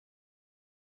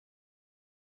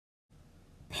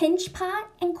Pinch pot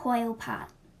and coil pot.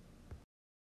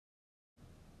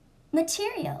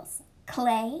 Materials: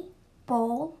 clay,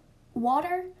 bowl,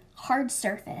 water, hard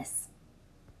surface.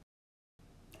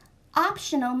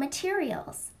 Optional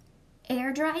materials: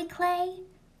 air dry clay,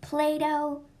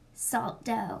 Play-Doh, salt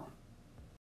dough.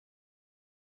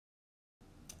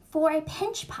 For a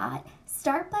pinch pot,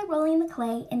 start by rolling the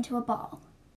clay into a ball.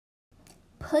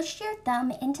 Push your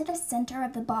thumb into the center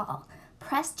of the ball.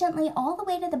 Press gently all the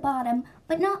way to the bottom,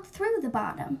 but not through the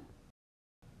bottom.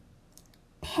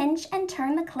 Pinch and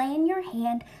turn the clay in your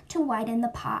hand to widen the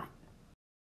pot.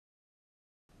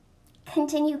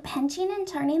 Continue pinching and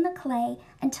turning the clay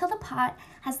until the pot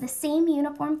has the same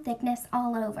uniform thickness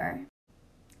all over.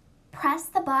 Press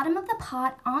the bottom of the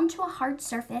pot onto a hard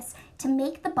surface to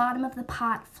make the bottom of the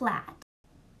pot flat.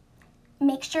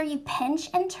 Make sure you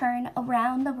pinch and turn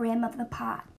around the rim of the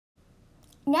pot.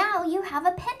 Now you have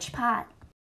a pinch pot.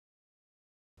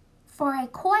 For a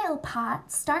coil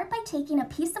pot, start by taking a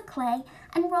piece of clay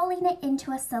and rolling it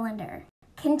into a cylinder.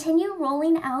 Continue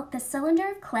rolling out the cylinder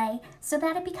of clay so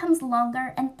that it becomes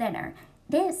longer and thinner.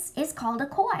 This is called a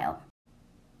coil.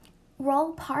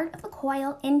 Roll part of the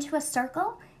coil into a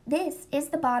circle. This is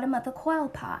the bottom of the coil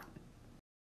pot.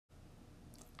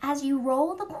 As you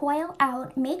roll the coil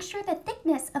out, make sure the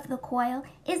thickness of the coil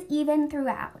is even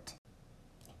throughout.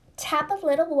 Tap a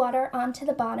little water onto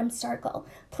the bottom circle.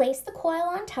 Place the coil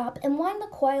on top and wind the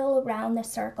coil around the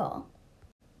circle.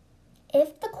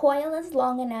 If the coil is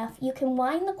long enough, you can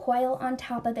wind the coil on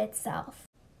top of itself.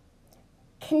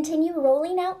 Continue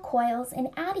rolling out coils and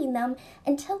adding them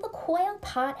until the coil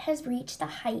pot has reached the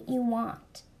height you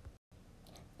want.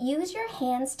 Use your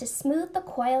hands to smooth the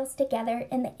coils together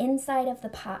in the inside of the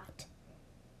pot.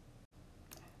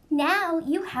 Now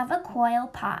you have a coil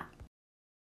pot.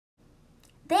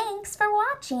 Thanks for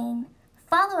watching.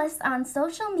 Follow us on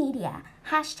social media,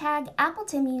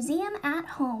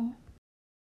 #AppletonMuseumAtHome.